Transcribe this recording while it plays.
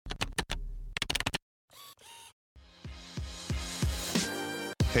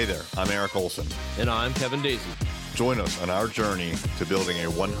Hey there, I'm Eric Olson. And I'm Kevin Daisy. Join us on our journey to building a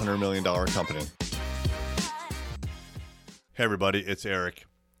 $100 million company. Hey everybody, it's Eric.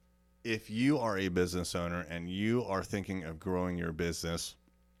 If you are a business owner and you are thinking of growing your business,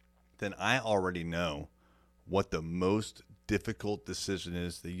 then I already know what the most difficult decision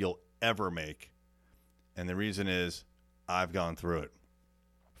is that you'll ever make. And the reason is I've gone through it.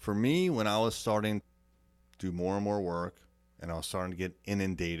 For me, when I was starting to do more and more work and I was starting to get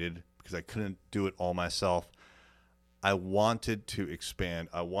inundated because I couldn't do it all myself, I wanted to expand.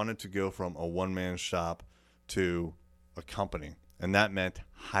 I wanted to go from a one-man shop to a company, and that meant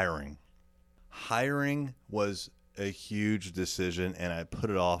hiring. Hiring was a huge decision, and I put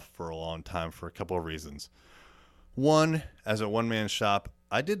it off for a long time for a couple of reasons. One, as a one-man shop,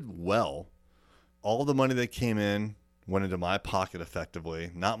 I did well. All the money that came in went into my pocket effectively.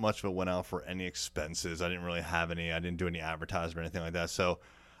 Not much of it went out for any expenses. I didn't really have any. I didn't do any advertising or anything like that. So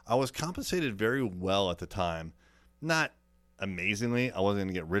I was compensated very well at the time. Not amazingly. I wasn't going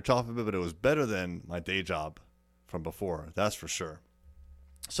to get rich off of it, but it was better than my day job from before. That's for sure.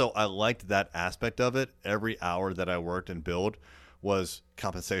 So I liked that aspect of it. Every hour that I worked and billed was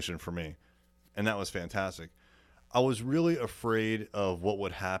compensation for me. And that was fantastic. I was really afraid of what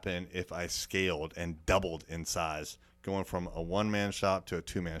would happen if I scaled and doubled in size, going from a one-man shop to a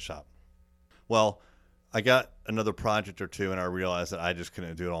two-man shop. Well, I got another project or two and I realized that I just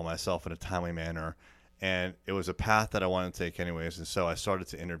couldn't do it all myself in a timely manner. And it was a path that I wanted to take anyways. And so I started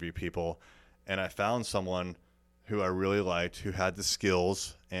to interview people, and I found someone who I really liked, who had the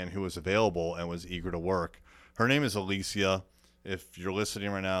skills and who was available and was eager to work. Her name is Alicia. If you're listening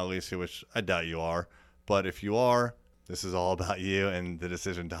right now, Alicia, which I doubt you are, but if you are, this is all about you and the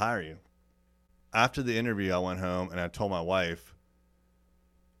decision to hire you. After the interview, I went home and I told my wife,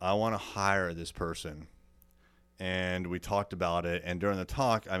 I want to hire this person. And we talked about it. And during the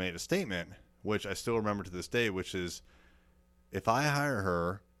talk, I made a statement, which I still remember to this day, which is, if I hire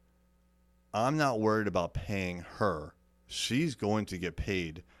her, I'm not worried about paying her. She's going to get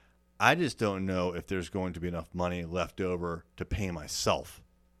paid. I just don't know if there's going to be enough money left over to pay myself.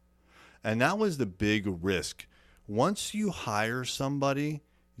 And that was the big risk. Once you hire somebody,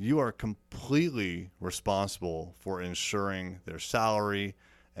 you are completely responsible for ensuring their salary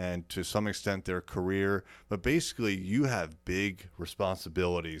and to some extent their career. But basically, you have big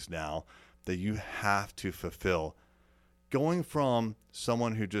responsibilities now that you have to fulfill. Going from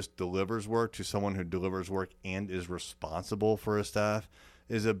someone who just delivers work to someone who delivers work and is responsible for a staff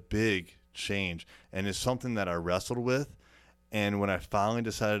is a big change, and is something that I wrestled with. And when I finally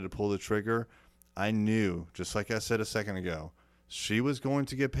decided to pull the trigger, I knew, just like I said a second ago, she was going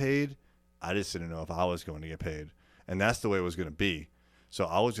to get paid. I just didn't know if I was going to get paid. And that's the way it was going to be. So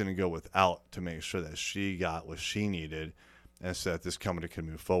I was going to go without to make sure that she got what she needed and so that this company could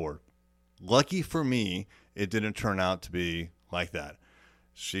move forward. Lucky for me, it didn't turn out to be like that.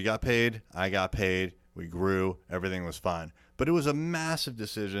 She got paid, I got paid, we grew, everything was fine. But it was a massive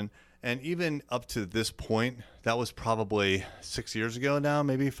decision. And even up to this point, that was probably 6 years ago now,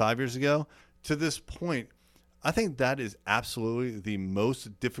 maybe 5 years ago. To this point, I think that is absolutely the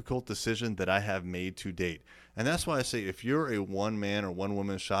most difficult decision that I have made to date. And that's why I say, if you're a one-man or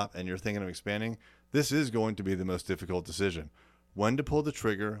one-woman shop and you're thinking of expanding, this is going to be the most difficult decision. When to pull the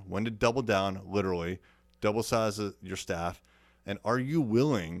trigger, when to double down, literally, double size your staff, and are you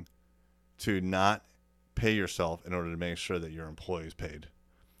willing to not pay yourself in order to make sure that your employee is paid?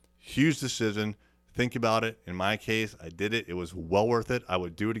 Huge decision. Think about it. In my case, I did it. It was well worth it. I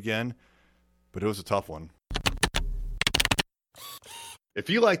would do it again, but it was a tough one. If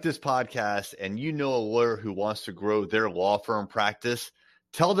you like this podcast and you know a lawyer who wants to grow their law firm practice,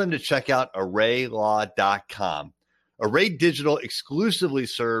 tell them to check out ArrayLaw.com. Array Digital exclusively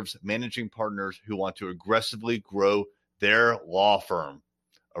serves managing partners who want to aggressively grow their law firm.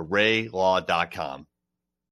 ArrayLaw.com.